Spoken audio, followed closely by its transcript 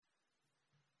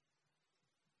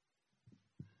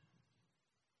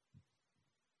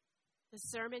The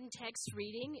sermon text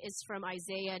reading is from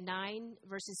Isaiah 9,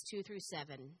 verses 2 through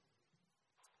 7.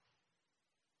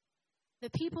 The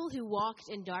people who walked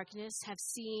in darkness have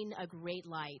seen a great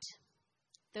light.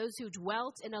 Those who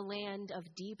dwelt in a land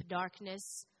of deep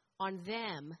darkness, on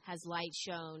them has light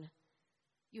shone.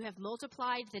 You have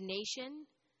multiplied the nation.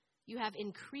 You have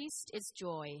increased its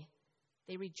joy.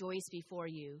 They rejoice before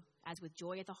you, as with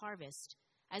joy at the harvest,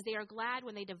 as they are glad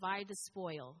when they divide the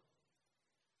spoil.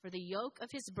 For the yoke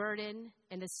of his burden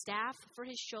and the staff for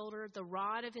his shoulder, the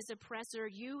rod of his oppressor,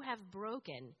 you have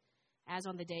broken, as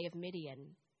on the day of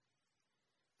Midian.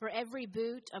 For every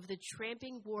boot of the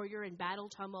tramping warrior in battle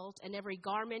tumult and every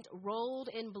garment rolled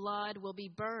in blood will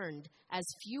be burned as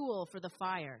fuel for the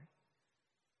fire.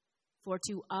 For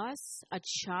to us a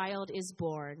child is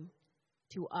born,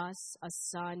 to us a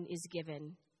son is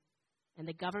given, and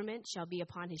the government shall be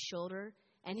upon his shoulder,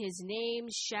 and his name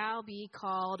shall be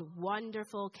called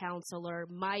Wonderful Counselor,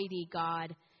 Mighty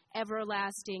God,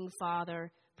 Everlasting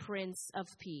Father, Prince of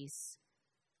Peace.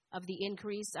 Of the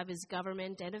increase of his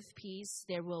government and of peace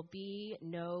there will be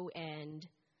no end.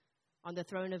 On the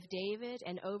throne of David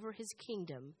and over his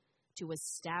kingdom, to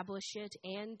establish it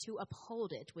and to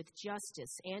uphold it with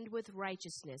justice and with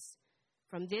righteousness,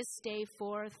 from this day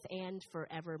forth and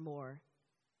forevermore.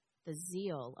 The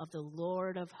zeal of the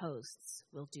Lord of hosts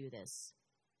will do this.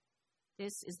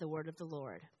 This is the word of the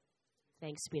Lord.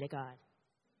 Thanks be to God.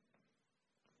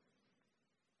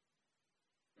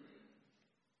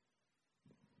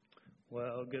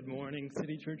 Well, good morning,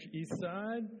 City Church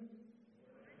Eastside.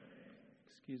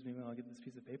 Excuse me while I get this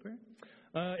piece of paper.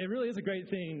 It really is a great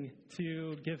thing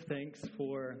to give thanks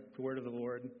for the word of the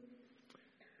Lord,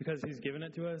 because he's given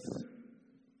it to us,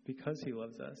 because he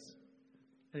loves us,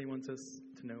 and he wants us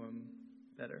to know him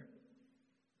better.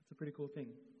 It's a pretty cool thing.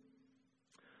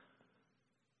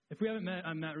 If we haven't met,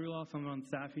 I'm Matt Ruloff. I'm on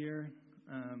staff here.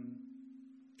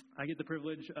 I get the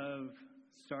privilege of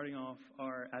starting off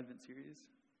our Advent series.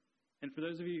 And for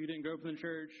those of you who didn't grow up in the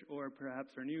church or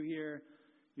perhaps are new here,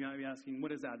 you might be asking,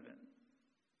 what is Advent?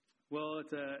 Well,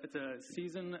 it's a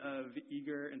season of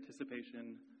eager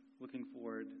anticipation, looking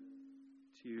forward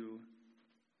to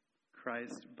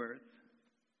Christ's birth.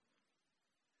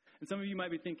 And some of you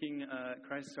might be thinking,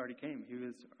 Christ already came. He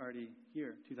was already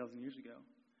here 2,000 years ago.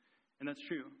 And that's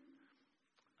true.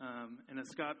 And as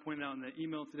Scott pointed out in the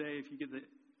email today, if you get the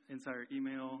insider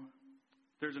email,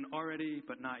 there's an already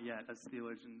but not yet, as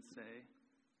theologians say,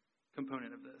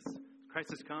 component of this. Christ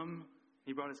has come,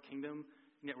 he brought his kingdom,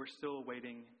 and yet we're still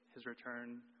awaiting his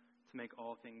return to make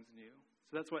all things new.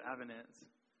 So that's what Advent is.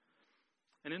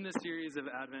 And in this series of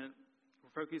Advent,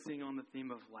 we're focusing on the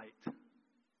theme of light.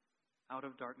 Out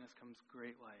of darkness comes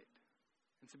great light.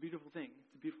 It's a beautiful thing.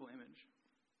 It's a beautiful image.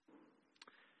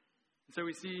 So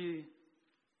we see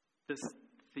this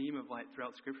theme of light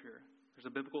throughout Scripture. There's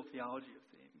a biblical theology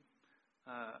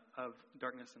of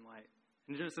darkness and light.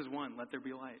 In Genesis 1, let there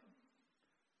be light.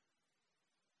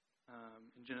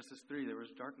 In Genesis 3, there was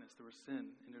darkness, there was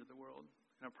sin entered the world,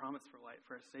 and a promise for light,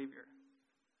 for a Savior.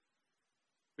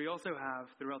 We also have,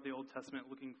 throughout the Old Testament,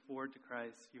 looking forward to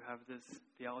Christ, you have this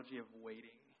theology of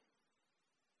waiting.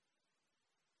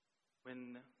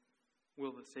 When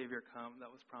will the Savior come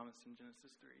that was promised in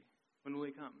Genesis 3? When will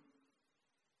he come?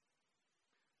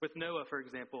 With Noah, for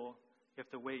example, you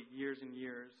have to wait years and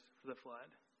years for the flood.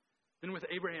 Then with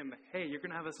Abraham, hey, you're going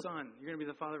to have a son. You're going to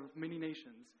be the father of many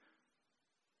nations.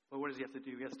 But what does he have to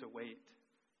do? He has to wait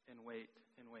and wait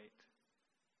and wait.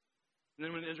 And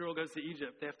then when Israel goes to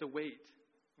Egypt, they have to wait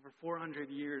over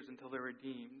 400 years until they're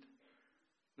redeemed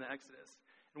in the Exodus.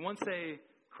 And once they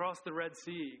cross the Red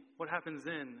Sea, what happens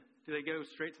then? Do they go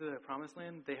straight to the promised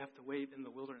land? They have to wait in the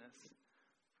wilderness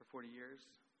for 40 years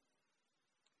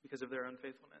because of their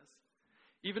unfaithfulness.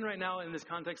 Even right now, in this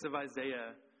context of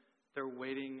Isaiah, they're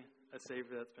waiting a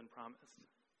Savior that's been promised.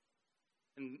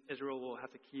 And Israel will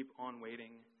have to keep on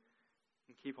waiting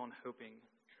and keep on hoping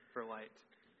for light.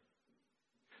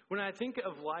 When I think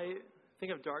of light,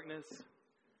 think of darkness,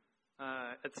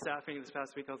 at staffing this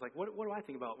past week, I was like, what do I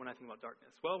think about when I think about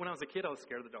darkness? Well, when I was a kid, I was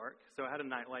scared of the dark. So I had a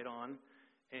nightlight on.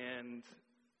 And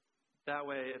that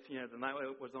way, if the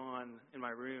nightlight was on in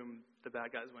my room, the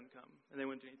bad guys wouldn't come. And they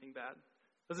wouldn't do anything bad.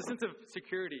 There's a sense of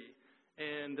security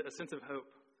and a sense of hope.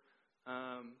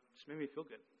 Just made me feel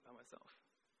good about myself.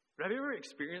 But have you ever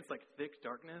experienced thick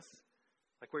darkness?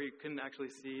 Where you couldn't actually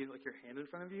see your hand in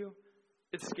front of you?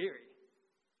 It's scary.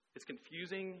 It's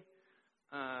confusing.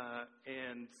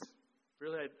 And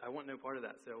really, I want no part of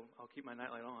that, so I'll keep my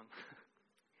nightlight on.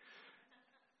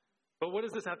 But what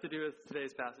does this have to do with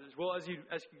today's passage? Well, as you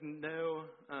know,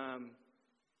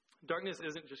 darkness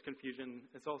isn't just confusion.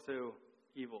 It's also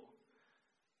evil.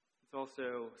 it's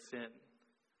also sin.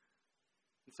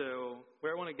 And so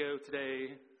where I want to go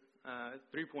today,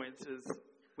 3 points, is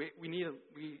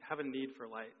we have a need for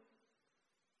light.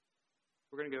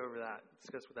 We're going to go over that,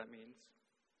 discuss what that means.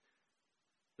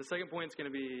 The second point is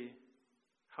going to be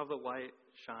how the light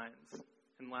shines.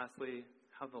 And lastly,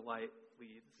 how the light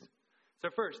leads. So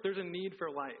first, there's a need for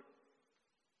light.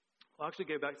 I'll actually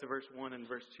go back to verse 1 and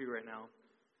verse 2 right now.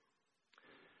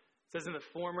 It says,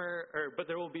 but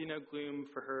there will be no gloom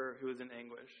for her who is in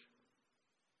anguish.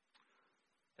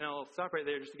 And I'll stop right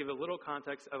there just to give a little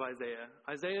context of Isaiah.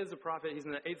 Isaiah is a prophet. He's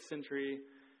in the 8th century,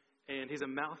 and he's a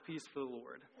mouthpiece for the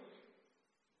Lord.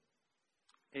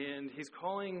 And he's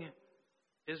calling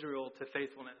Israel to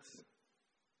faithfulness.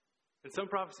 And some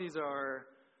prophecies are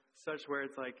such where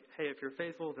it's like, hey, if you're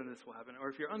faithful, then this will happen. Or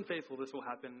if you're unfaithful, this will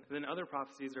happen. And then other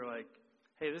prophecies are like,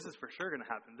 hey, this is for sure going to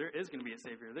happen. There is going to be a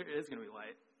Savior. There is going to be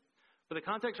light. But the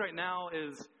context right now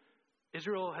is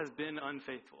Israel has been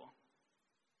unfaithful.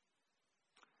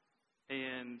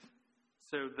 And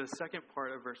so the second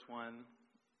part of verse 1,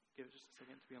 give it just a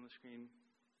second to be on the screen.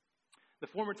 The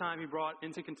former time he brought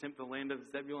into contempt the land of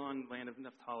Zebulun, land of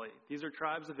Naphtali. These are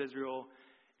tribes of Israel,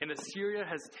 and Assyria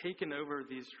has taken over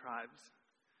these tribes,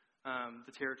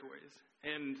 the territories.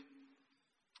 And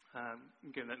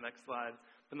go to that next slide.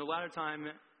 But in the latter time,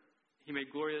 he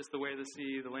made glorious the way of the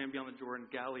sea, the land beyond the Jordan,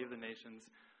 Galilee of the nations.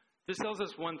 This tells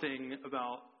us one thing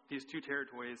about these two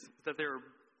territories, is that they're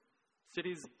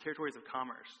cities, territories of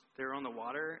commerce. They're on the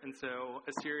water, and so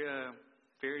Assyria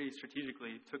very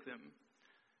strategically took them.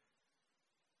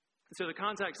 So the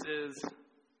context is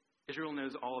Israel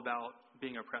knows all about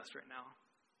being oppressed right now.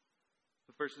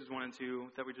 The verses 1 and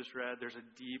 2 that we just read, there's a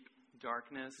deep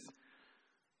darkness,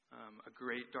 a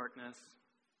great darkness.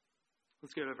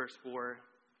 Let's go to verse 4,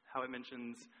 how it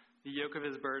mentions the yoke of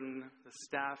his burden, the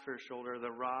staff for his shoulder,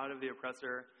 the rod of the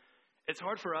oppressor. It's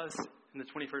hard for us in the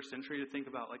 21st century to think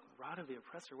about, like, rod of the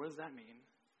oppressor, what does that mean?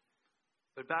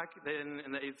 But back then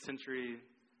in the 8th century,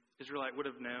 Israelite would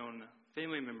have known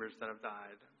family members that have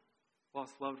died,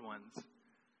 lost loved ones.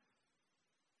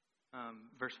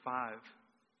 Verse 5,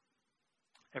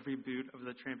 every boot of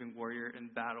the tramping warrior in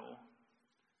battle,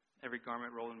 every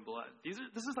garment rolled in blood. This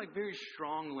is like very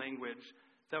strong language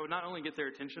that would not only get their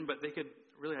attention, but they could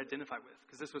really identify with,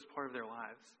 because this was part of their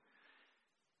lives.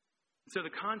 So the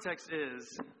context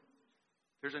is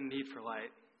there's a need for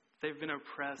light. They've been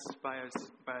oppressed by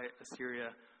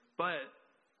Assyria. But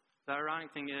the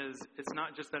ironic thing is, it's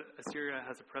not just that Assyria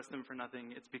has oppressed them for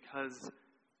nothing. It's because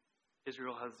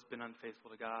Israel has been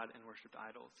unfaithful to God and worshipped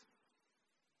idols.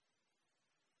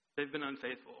 They've been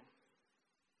unfaithful.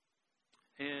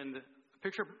 And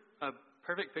a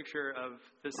perfect picture of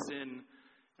this sin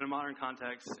in a modern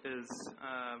context is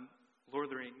Lord of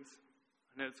the Rings.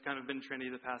 I know it's kind of been trendy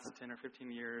the past 10 or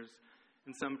 15 years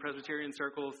in some Presbyterian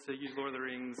circles to use Lord of the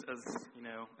Rings as,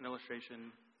 an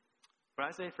illustration. But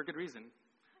I say for good reason,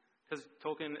 because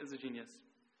Tolkien is a genius.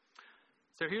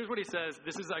 So here's what he says.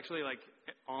 This is actually like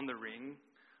on the ring.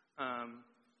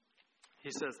 He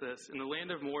says this, in the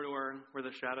land of Mordor where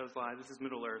the shadows lie, this is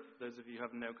Middle Earth. Those of you who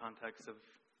have no context of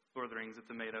Lord of the Rings, it's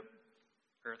a made-up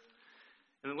earth.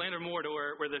 In the land of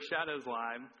Mordor where the shadows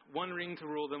lie, one ring to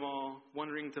rule them all, one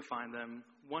ring to find them,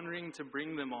 one ring to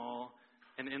bring them all,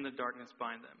 and in the darkness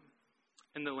bind them.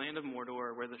 In the land of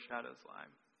Mordor where the shadows lie.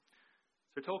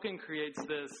 So Tolkien creates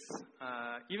this,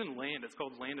 even land, it's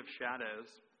called Land of Shadows.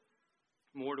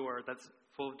 Mordor, that's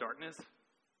full of darkness,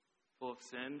 full of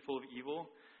sin, full of evil.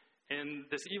 And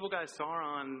this evil guy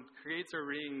Sauron creates a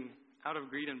ring out of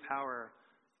greed and power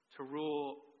to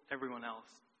rule everyone else.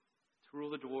 To rule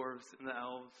the dwarves and the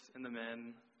elves and the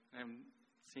men. I'm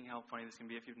seeing how funny this can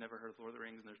be if you've never heard of Lord of the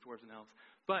Rings and there's dwarves and elves.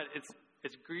 But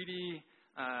it's greedy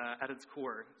at its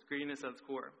core. It's greediness at its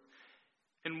core.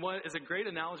 And what is a great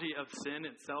analogy of sin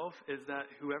itself is that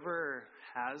whoever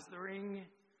has the ring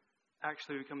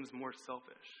actually becomes more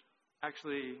selfish,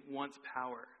 actually wants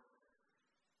power.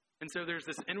 And so there's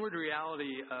this inward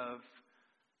reality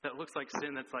that looks like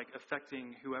sin that's like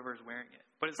affecting whoever's wearing it.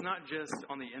 But it's not just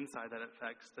on the inside that it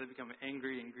affects. They become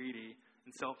angry and greedy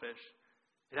and selfish.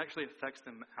 It actually affects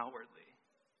them outwardly.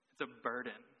 It's a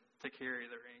burden to carry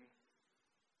the ring.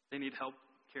 They need help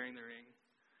carrying the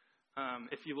ring.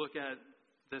 If you look at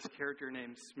this character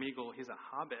named Smeagol, he's a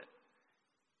hobbit.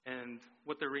 And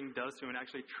what the ring does to him, it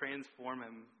actually transforms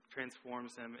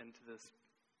him into this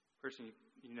person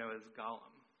you know as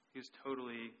Gollum. He's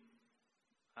totally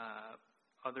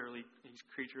otherly, he's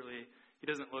creaturely. He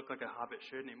doesn't look like a hobbit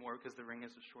should anymore because the ring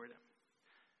has destroyed him.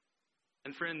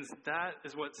 And friends, that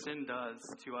is what sin does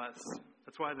to us.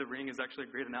 That's why the ring is actually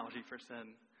a great analogy for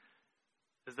sin.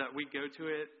 Is that we go to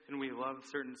it and we love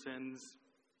certain sins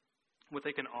what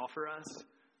they can offer us,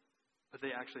 but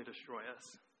they actually destroy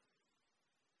us.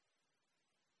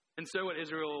 And so what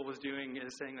Israel was doing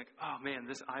is saying like, oh man,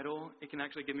 this idol, it can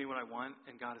actually give me what I want.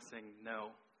 And God is saying, no,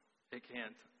 it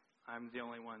can't. I'm the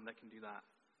only one that can do that.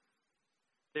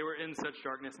 They were in such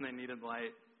darkness and they needed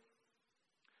light.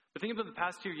 But think about the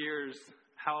past 2 years,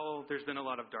 how there's been a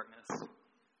lot of darkness.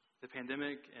 The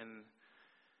pandemic and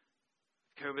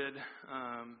COVID,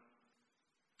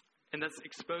 and that's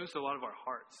exposed a lot of our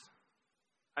hearts.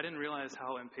 I didn't realize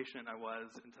how impatient I was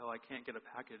until I can't get a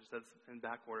package that's in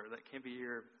back order that can't be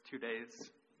here 2 days.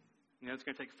 It's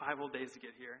going to take 5 whole days to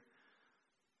get here.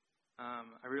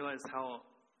 I realized how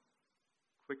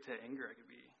quick to anger I could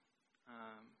be.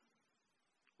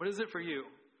 What is it for you?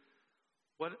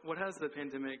 What has the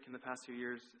pandemic in the past 2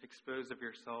 years exposed of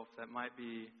yourself that might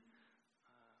be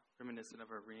reminiscent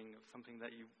of a ring, of something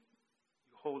that you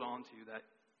hold on to that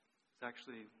is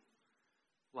actually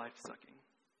life-sucking?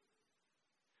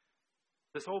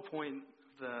 This whole point,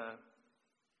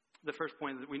 the first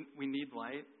point, that we need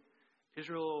light.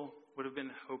 Israel would have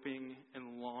been hoping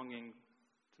and longing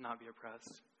to not be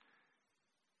oppressed.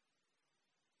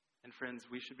 And friends,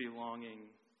 we should be longing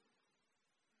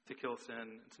to kill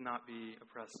sin, to not be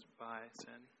oppressed by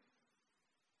sin.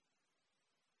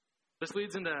 This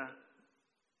leads into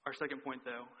our second point,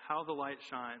 though, how the light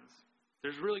shines.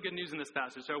 There's really good news in this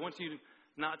passage, so I want you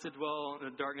not to dwell in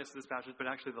the darkness of this passage, but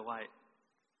actually the light.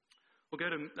 We'll go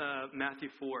to Matthew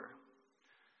 4.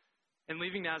 And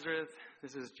leaving Nazareth,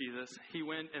 this is Jesus, he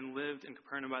went and lived in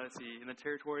Capernaum by the sea, in the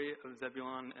territory of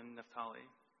Zebulun and Naphtali.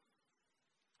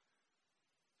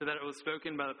 So that it was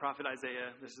spoken by the prophet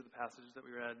Isaiah, this is the passage that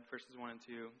we read, verses 1 and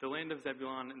 2, the land of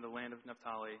Zebulun and the land of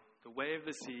Naphtali, the way of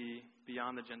the sea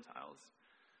beyond the Gentiles,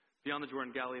 beyond the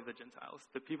Jordan, Galilee of the Gentiles.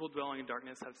 The people dwelling in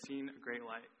darkness have seen a great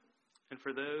light. And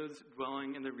for those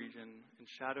dwelling in the region in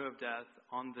shadow of death,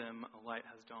 on them a light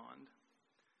has dawned.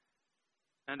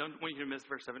 And I don't want you to miss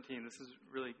verse 17. This is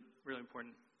really, really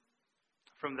important.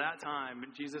 From that time,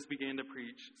 Jesus began to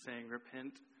preach, saying,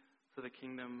 repent, for the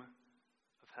kingdom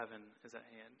of heaven is at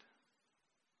hand.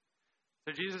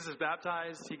 So Jesus is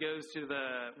baptized. He goes to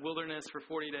the wilderness for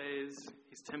 40 days.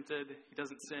 He's tempted. He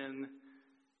doesn't sin.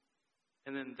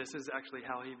 And then this is actually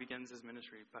how he begins his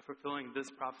ministry, by fulfilling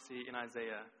this prophecy in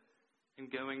Isaiah and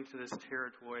going to this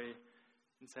territory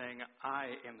and saying,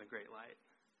 I am the great light.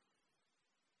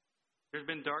 There's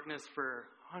been darkness for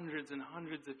hundreds and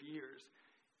hundreds of years.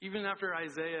 Even after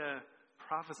Isaiah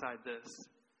prophesied this,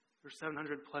 there were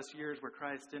 700 plus years where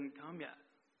Christ didn't come yet.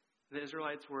 The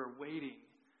Israelites were waiting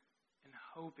and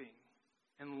hoping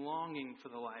and longing for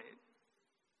the light.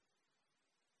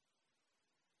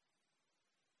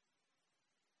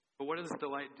 But what does the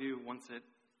light do once it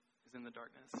is in the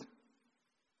darkness?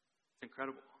 It's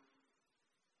incredible.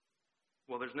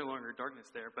 Well, there's no longer darkness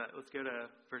there, but let's go to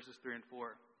verses 3 and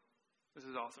 4. This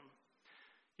is awesome.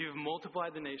 You have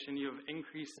multiplied the nation. You have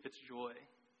increased its joy.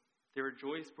 They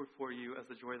rejoice before you as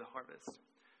the joy of the harvest.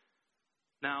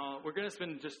 Now, we're going to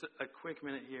spend just a quick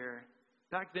minute here.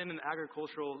 Back then in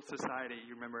agricultural society,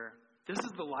 you remember, this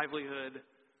is the livelihood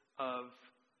of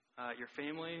your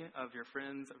family, of your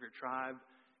friends, of your tribe,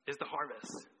 is the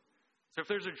harvest. So if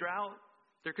there's a drought,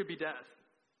 there could be death.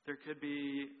 There could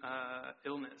be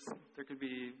illness. There could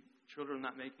be children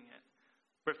not making it.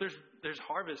 But if there's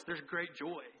harvest, there's great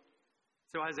joy.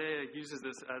 So Isaiah uses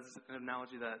this as an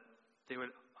analogy that they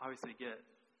would obviously get.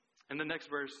 And the next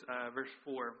verse, verse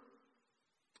 4,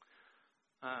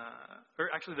 or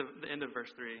actually the end of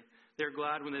verse 3, they're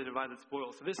glad when they divide the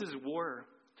spoil. So this is war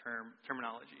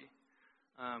terminology.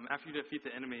 After you defeat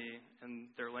the enemy and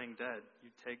they're laying dead, you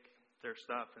take their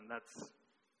stuff, and that's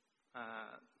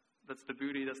the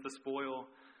booty, that's the spoil.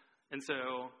 And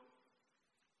so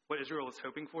what Israel was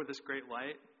hoping for, this great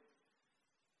light,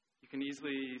 you can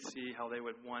easily see how they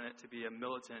would want it to be a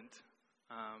militant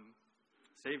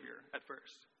savior at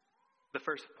first, the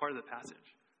first part of the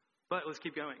passage. But let's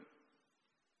keep going.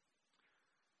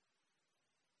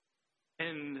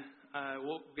 And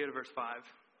we'll go to verse 5.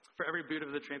 For every boot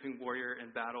of the tramping warrior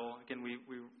in battle, again, we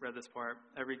read this part,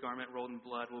 every garment rolled in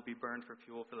blood will be burned for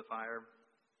fuel for the fire.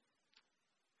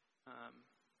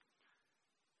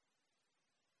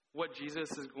 What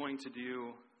Jesus is going to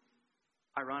do,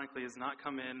 ironically, is not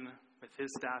come in with his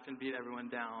staff and beat everyone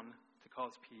down to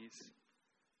cause peace.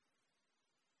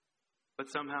 But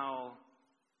somehow,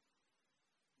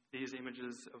 these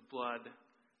images of blood,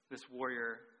 this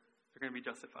warrior, they're going to be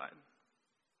justified.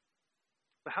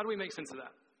 But how do we make sense of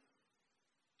that?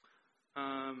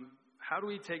 How do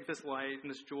we take this light and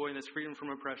this joy and this freedom from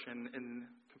oppression and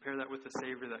compare that with the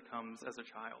Savior that comes as a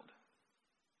child?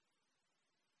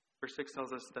 Verse 6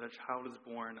 tells us that a child is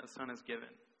born, a son is given.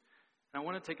 And I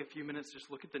want to take a few minutes to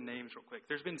just look at the names real quick.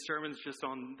 There's been sermons just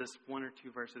on this one or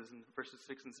two verses, in verses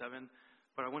 6 and 7.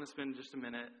 But I want to spend just a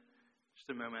moment,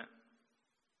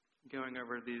 going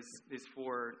over these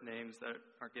four names that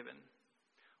are given.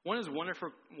 One is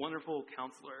Wonderful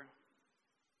Counselor.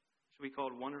 Should be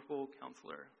called Wonderful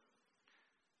Counselor.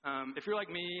 If you're like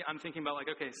me, I'm thinking about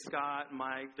okay, Scott,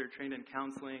 Mike, they're trained in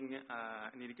counseling.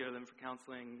 I need to go to them for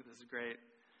counseling. This is great.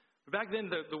 But back then,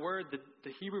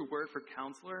 the Hebrew word for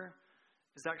counselor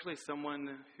is actually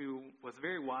someone who was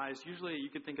very wise. Usually you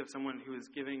could think of someone who is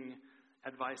giving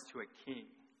advice to a king.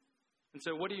 And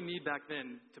so what do you need back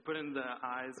then to put in the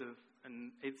eyes of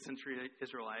an 8th century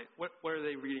Israelite? What are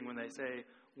they reading when they say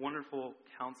Wonderful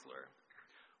Counselor?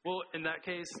 Well, in that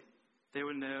case,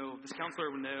 this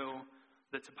counselor would know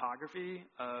the topography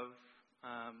of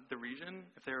the region.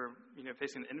 If they're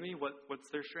facing an enemy, what's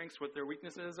their strengths, what their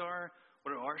weaknesses are,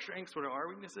 what are our strengths, what are our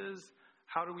weaknesses,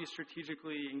 how do we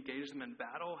strategically engage them in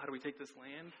battle, how do we take this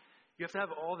land? You have to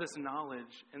have all this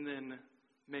knowledge and then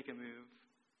make a move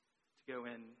to go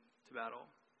into battle.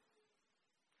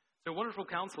 So Wonderful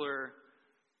Counselor,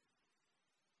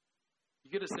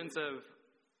 you get a sense of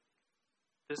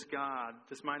this God,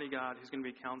 this mighty God who's going to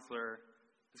be counselor,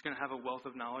 is going to have a wealth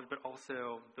of knowledge, but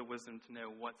also the wisdom to know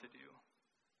what to do.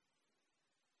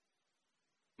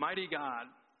 Mighty God.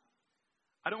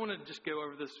 I don't want to just go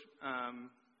over this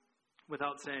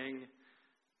without saying,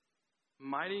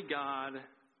 mighty God,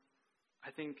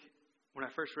 I think when I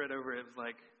first read over it, it was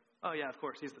like, oh yeah, of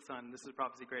course, he's the Son. This is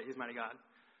prophecy, great, he's mighty God.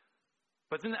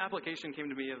 But then the application came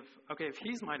to me of, okay, if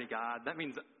he's mighty God, that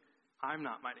means I'm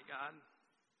not mighty God.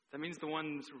 That means the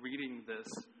ones reading this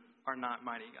are not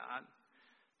mighty God.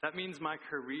 That means my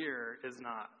career is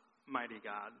not mighty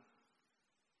God.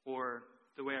 Or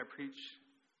the way I preach,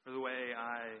 or the way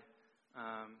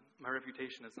my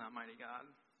reputation is not mighty God.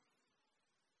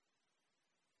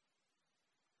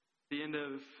 The end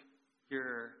of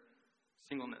your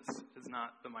singleness is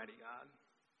not the mighty God.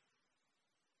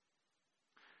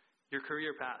 Your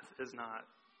career path is not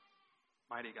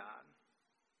mighty God.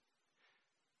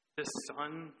 This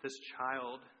son, this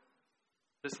child,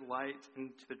 this light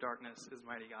into the darkness is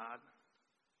mighty God.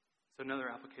 So another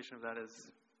application of that is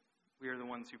we are the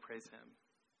ones who praise him,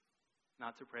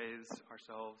 not to praise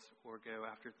ourselves or go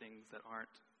after things that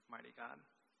aren't mighty God.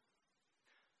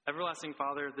 Everlasting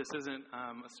Father, this isn't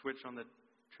a switch on the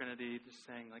Trinity, just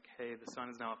saying hey, the Son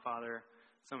is now a Father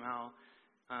somehow.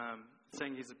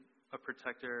 Saying he's a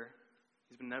protector,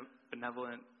 he's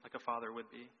benevolent like a father would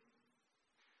be.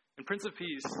 And Prince of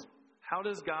Peace, how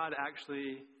does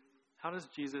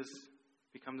Jesus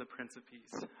become the Prince of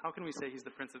Peace? How can we say he's the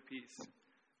Prince of Peace?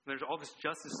 There's all this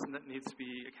justice that needs to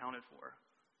be accounted for.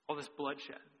 All this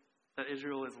bloodshed that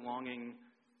Israel is longing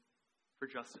for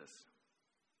justice.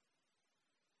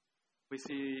 We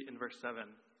see in verse 7,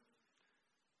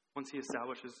 once he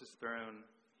establishes his throne,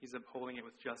 he's upholding it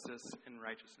with justice and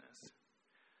righteousness.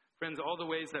 Friends, all the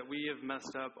ways that we have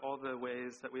messed up, all the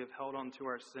ways that we have held on to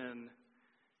our sin,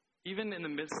 even in the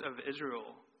midst of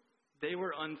Israel, they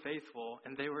were unfaithful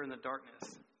and they were in the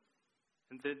darkness.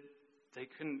 And they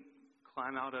couldn't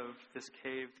climb out of this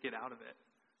cave to get out of it.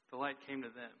 The light came to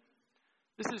them.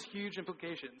 This is huge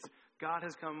implications. God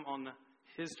has come on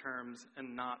his terms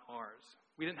and not ours.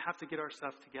 We didn't have to get our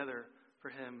stuff together for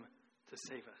him to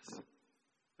save us.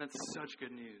 That's such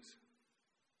good news.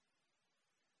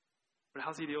 But how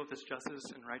does he deal with this justice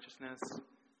and righteousness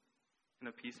in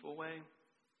a peaceful way?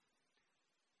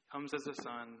 He comes as a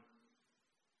son,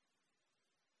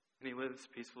 and he lives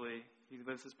peacefully. He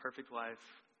lives his perfect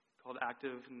life, called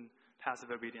active and passive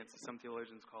obedience, as some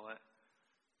theologians call it.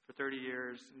 For 30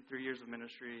 years, and 3 years of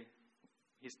ministry,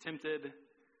 he's tempted,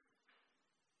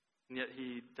 and yet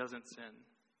he doesn't sin.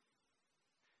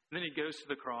 And then he goes to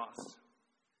the cross.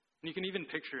 And you can even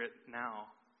picture it now,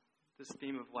 this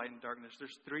theme of light and darkness.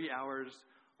 There's 3 hours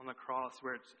on the cross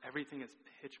where everything is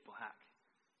pitch black.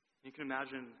 You can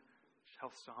imagine how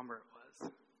somber it was.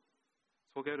 So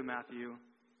we'll go to Matthew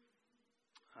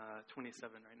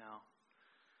 27 right now.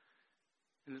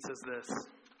 And it says this.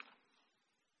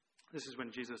 This is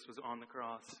when Jesus was on the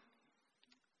cross.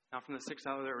 Now from the 6th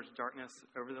hour there was darkness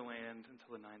over the land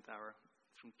until the 9th hour.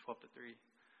 It's from 12 to 3.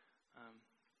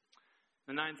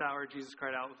 The 9th hour, Jesus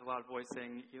cried out with a loud voice,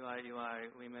 saying, Eli, Eli,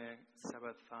 lema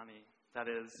sabachthani. That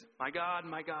is, my God,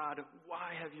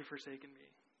 why have you forsaken me?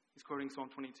 He's quoting Psalm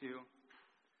 22.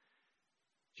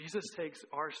 Jesus takes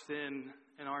our sin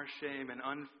and our shame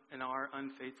and our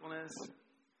unfaithfulness, and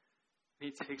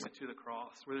he takes it to the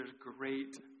cross, where there's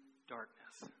great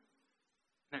darkness,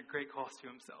 and at great cost to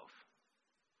himself.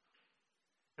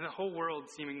 And the whole world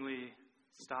seemingly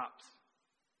stops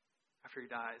after he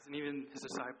dies, and even his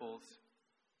disciples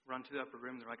run to the upper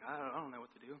room. They're like, I don't know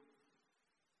what to do.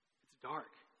 It's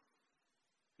dark.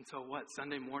 And so what?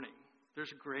 Sunday morning,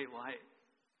 there's great light.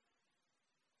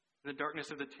 In the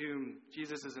darkness of the tomb,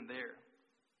 Jesus isn't there.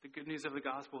 The good news of the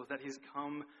gospel is that he's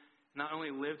come, not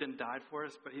only lived and died for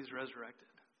us, but he's resurrected.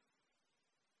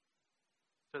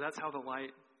 So that's how the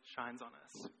light shines on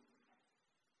us.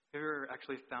 Have you ever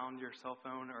actually found your cell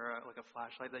phone or like a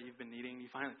flashlight that you've been needing? You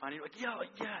finally find it, you're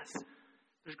like, yeah, yes!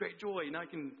 There's great joy. Now you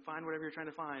can find whatever you're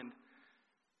trying to find.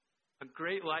 A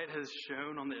great light has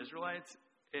shone on the Israelites,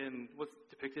 and what's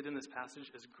depicted in this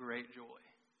passage is great joy.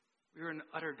 We were in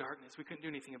utter darkness. We couldn't do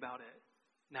anything about it.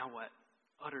 Now what?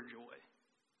 Utter joy.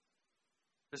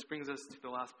 This brings us to the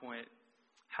last point,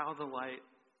 how the light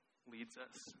leads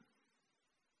us.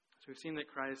 So we've seen that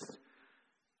Christ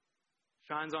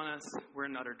shines on us. We're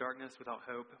in utter darkness without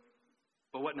hope.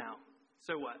 But what now?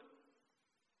 So what?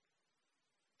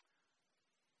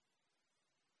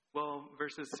 Well,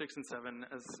 verses 6 and 7,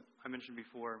 as I mentioned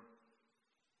before,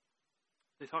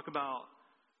 they talk about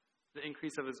the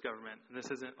increase of his government. And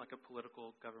this isn't like a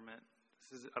political government.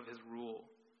 This is of his rule.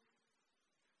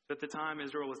 So at the time,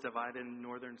 Israel was divided in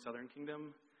northern and southern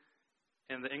kingdom.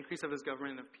 And the increase of his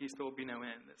government and of peace, there will be no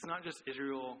end. It's not just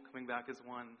Israel coming back as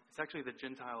one. It's actually the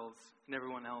Gentiles and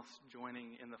everyone else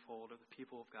joining in the fold of the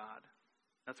people of God.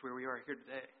 That's where we are here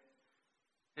today.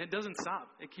 And it doesn't stop.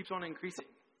 It keeps on increasing.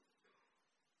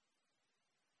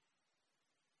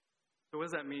 So what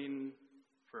does that mean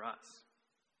for us?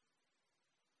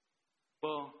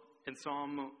 Well, in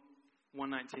Psalm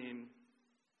 119,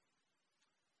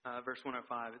 verse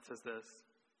 105, it says this: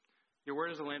 "Your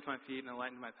word is a lamp to my feet and a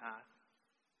light to my path."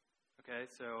 Okay,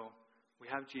 so we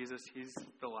have Jesus. He's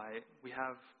the light. We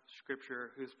have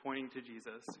Scripture who's pointing to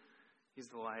Jesus. He's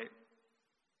the light.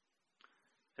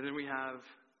 And then we have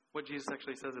what Jesus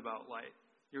actually says about light.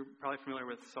 You're probably familiar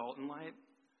with salt and light.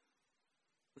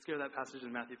 Let's go to that passage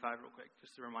in Matthew 5 real quick,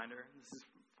 just a reminder. This is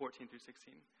 14 through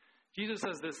 16. Jesus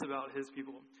says this about his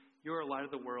people: "You are a light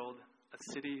of the world. A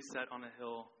city set on a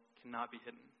hill cannot be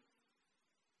hidden.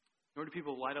 Nor do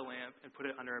people light a lamp and put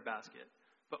it under a basket,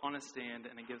 but on a stand,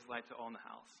 and it gives light to all in the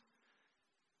house.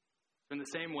 In the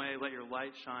same way, let your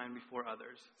light shine before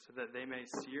others, so that they may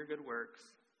see your good works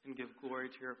and give glory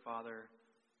to your Father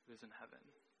who is in heaven."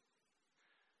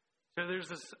 So there's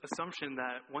this assumption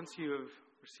that once you have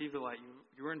received the light,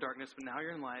 you were in darkness, but now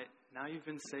you're in light. Now you've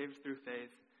been saved through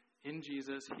faith in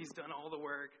Jesus. He's done all the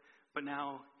work, but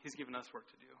now he's given us work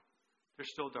to do. There's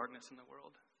still darkness in the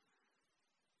world.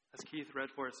 As Keith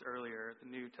read for us earlier, the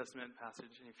New Testament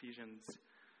passage in Ephesians,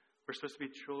 we're supposed to be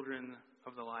children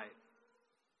of the light.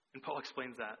 And Paul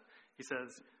explains that. He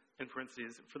says, in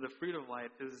parentheses, "For the fruit of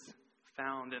light is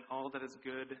found in all that is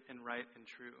good and right and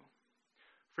true."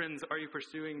 Friends, are you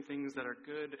pursuing things that are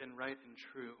good and right and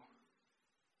true?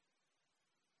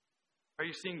 Are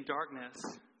you seeing darkness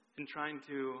and trying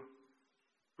to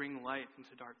bring light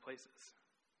into dark places?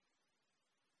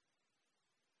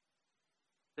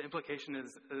 The implication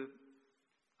is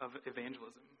of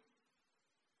evangelism.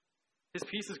 His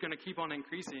peace is going to keep on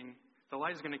increasing. The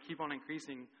light is going to keep on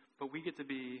increasing, but we get to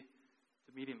be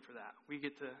the medium for that. We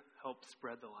get to help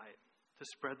spread the light, to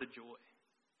spread the joy.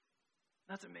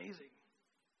 That's amazing.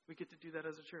 We get to do that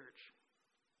as a church.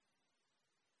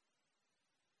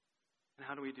 And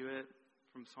how do we do it?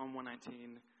 From Psalm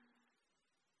 119,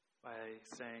 by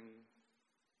saying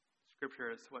Scripture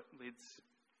is what leads to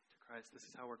Christ. This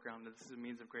is how we're grounded. This is a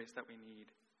means of grace that we need.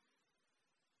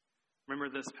 Remember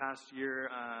this past year,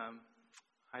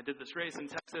 I did this race in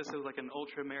Texas. It was like an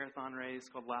ultra marathon race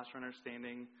called Last Runner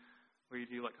Standing, where you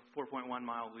do like a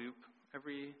 4.1-mile loop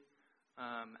every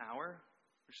hour,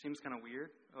 which seems kind of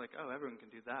weird. Like, oh, everyone can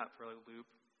do that for a loop.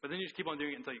 But then you just keep on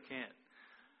doing it until you can't.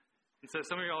 And so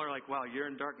some of y'all are like, wow, you're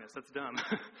in darkness. That's dumb.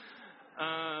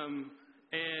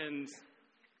 And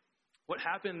what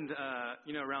happened,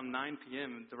 around 9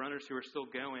 p.m., the runners who were still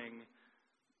going,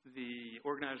 the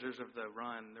organizers of the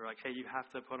run, they're like, hey, you have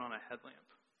to put on a headlamp.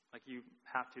 Like, you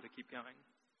have to keep going.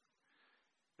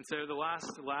 And so the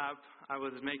last lap, I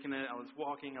was making it. I was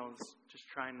walking. I was just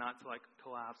trying not to,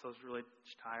 collapse. I was really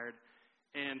just tired.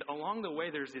 And along the way,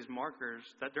 there's these markers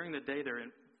that during the day, they're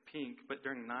in pink, but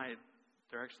during the night,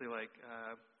 they're actually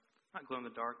not glow in the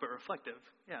dark, but reflective.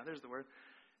 Yeah, there's the word.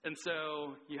 And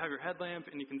so you have your headlamp,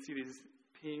 and you can see these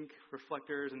pink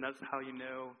reflectors, and that's how you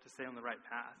know to stay on the right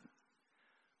path.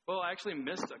 Well, I actually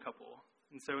missed a couple.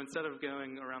 And so instead of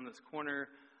going around this corner,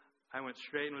 I went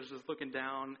straight and was just looking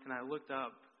down, and I looked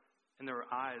up, and there were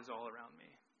eyes all around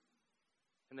me.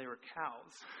 And they were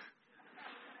cows.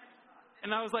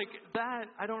 And I was like,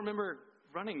 I don't remember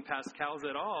running past cows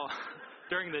at all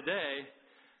during the day.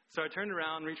 So I turned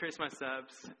around, retraced my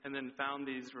steps, and then found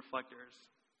these reflectors.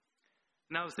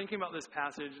 And I was thinking about this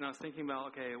passage, and I was thinking about,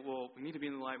 okay, well, we need to be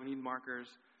in the light, we need markers.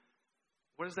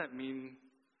 What does that mean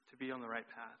to be on the right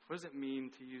path? What does it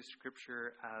mean to use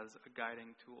Scripture as a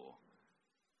guiding tool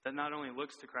that not only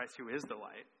looks to Christ, who is the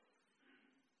light,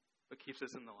 but keeps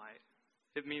us in the light?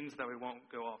 It means that we won't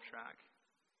go off track.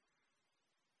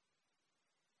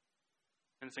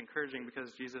 And it's encouraging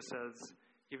because Jesus says,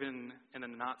 even in a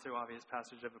not-so-obvious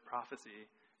passage of a prophecy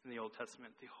in the Old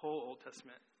Testament, the whole Old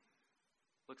Testament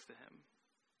looks to him.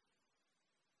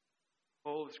 The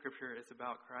whole of Scripture is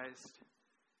about Christ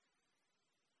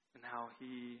and how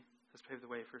he has paved the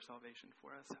way for salvation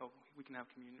for us, how we can have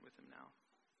communion with him now.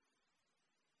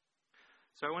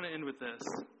 So I want to end with this.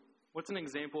 What's an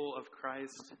example of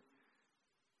Christ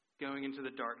going into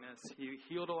the darkness? He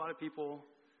healed a lot of people,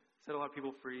 set a lot of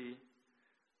people free.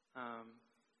 I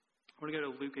want to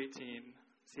go to Luke 18,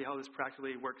 see how this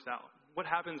practically works out. What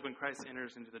happens when Christ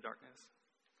enters into the darkness?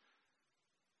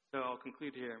 So I'll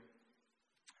conclude here.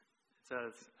 It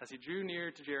says, as he drew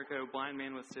near to Jericho, a blind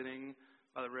man was sitting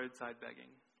by the roadside begging.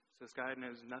 So this guy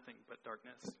knows nothing but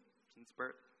darkness since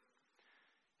birth.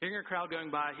 Hearing a crowd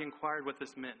going by, he inquired what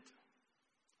this meant.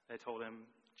 They told him,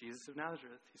 Jesus of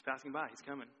Nazareth. He's passing by. He's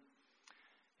coming.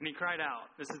 And he cried out,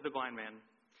 this is the blind man,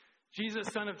 Jesus,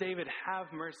 Son of David,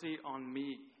 have mercy on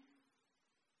me.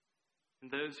 And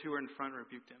those who were in front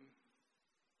rebuked him,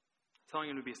 telling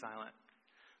him to be silent.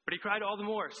 But he cried all the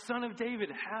more, Son of David,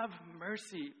 have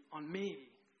mercy on me.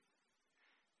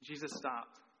 Jesus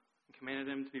stopped and commanded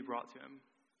him to be brought to him.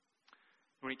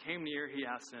 And when he came near, he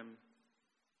asked him,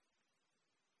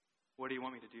 what do you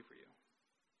want me to do for you?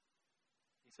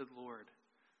 He said, Lord,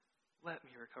 let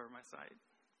me recover my sight.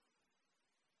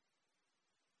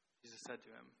 Jesus said to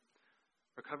him,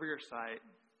 recover your sight.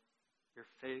 Your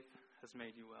faith has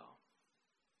made you well.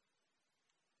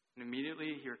 And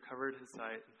immediately he recovered his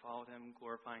sight and followed him,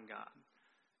 glorifying God.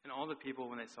 And all the people,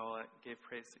 when they saw it, gave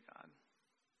praise to God.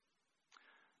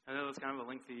 I know it's kind of a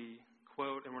lengthy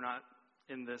quote, and we're not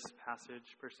in this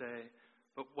passage per se,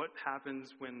 but what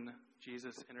happens when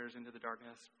Jesus enters into the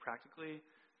darkness practically?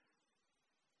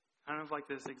 Kind of like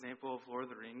this example of Lord of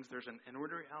the Rings, there's an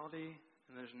inward reality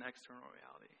and there's an external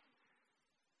reality.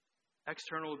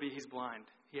 External would be he's blind.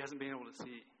 He hasn't been able to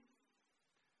see.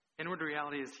 Inward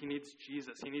reality is he needs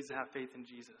Jesus. He needs to have faith in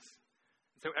Jesus.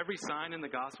 So every sign in the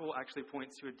gospel actually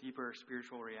points to a deeper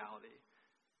spiritual reality.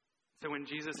 So when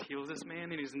Jesus heals this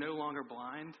man and he's no longer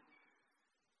blind,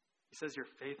 he says, your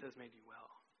faith has made you well.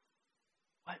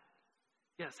 What?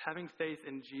 Yes, having faith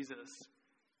in Jesus,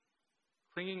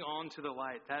 clinging on to the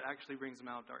light, that actually brings him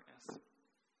out of darkness.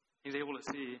 He's able to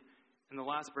see. In the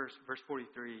last verse, verse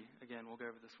 43, again, we'll go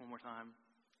over this one more time,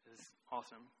 is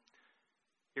awesome.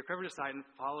 He recovered his sight and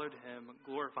followed him,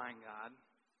 glorifying God.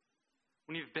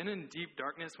 When you've been in deep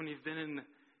darkness, when you've been in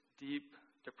deep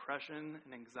depression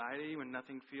and anxiety, when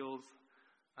nothing feels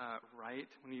right,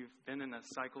 when you've been in a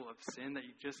cycle of sin that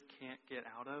you just can't get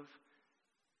out of,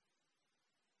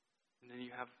 and then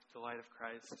you have the light of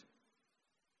Christ,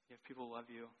 you have people love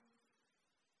you,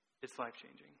 it's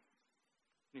life-changing.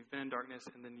 When you've been in darkness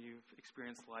and then you've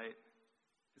experienced light,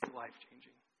 it's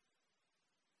life-changing.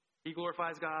 He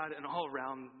glorifies God, and all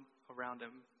around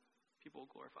him, people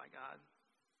glorify God.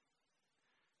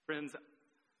 Friends,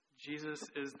 Jesus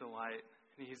is the light,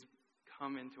 and he's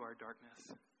come into our darkness.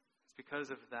 It's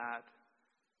because of that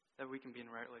we can be in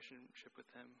right relationship with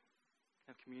him,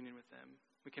 have communion with him.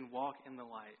 We can walk in the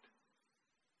light.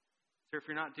 So if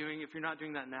you're not doing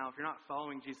that now, if you're not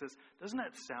following Jesus, doesn't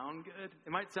that sound good?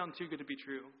 It might sound too good to be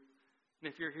true. And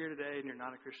if you're here today and you're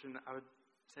not a Christian, I would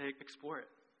say explore it.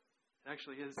 It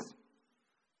actually is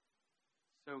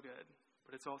so good,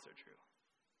 but it's also true.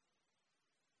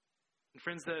 And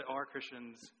friends that are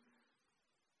Christians,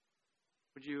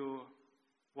 would you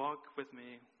walk with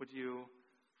me? Would you,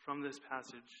 from this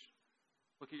passage,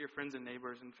 look at your friends and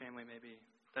neighbors and family maybe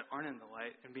that aren't in the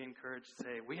light and be encouraged to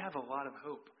say, we have a lot of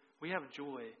hope. We have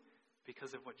joy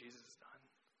because of what Jesus has done.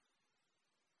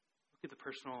 Look at the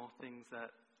personal things that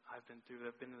I've been through.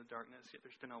 I've been in the darkness, yet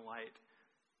there's been a light.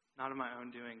 Not of my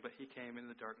own doing, but he came in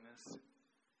the darkness.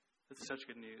 That's such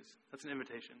good news. That's an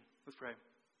invitation. Let's pray.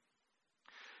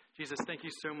 Jesus, thank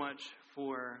you so much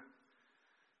for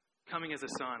coming as a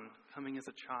son, coming as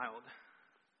a child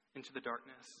into the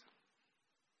darkness.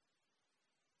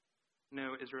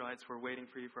 No, Israelites were waiting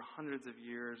for you for hundreds of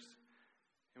years,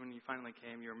 and when you finally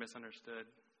came, you were misunderstood.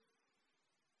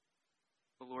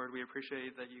 But Lord, we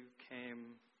appreciate that you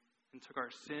came and took our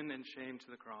sin and shame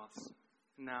to the cross.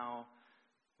 And now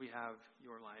we have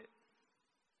your light.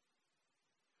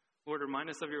 Lord, remind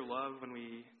us of your love when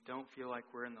we don't feel like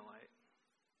we're in the light.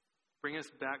 Bring us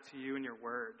back to you and your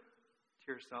word,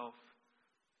 to yourself,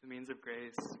 the means of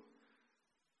grace,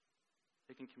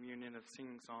 taking communion, of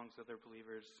singing songs with other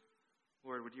believers.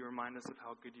 Lord, would you remind us of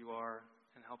how good you are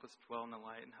and help us dwell in the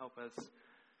light and help us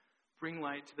bring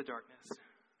light to the darkness.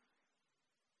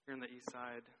 Here on the east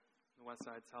side, the west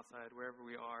side, south side, wherever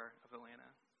we are of Atlanta.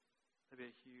 That'd be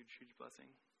a huge, huge blessing.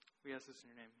 We ask this in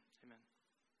your name. Amen.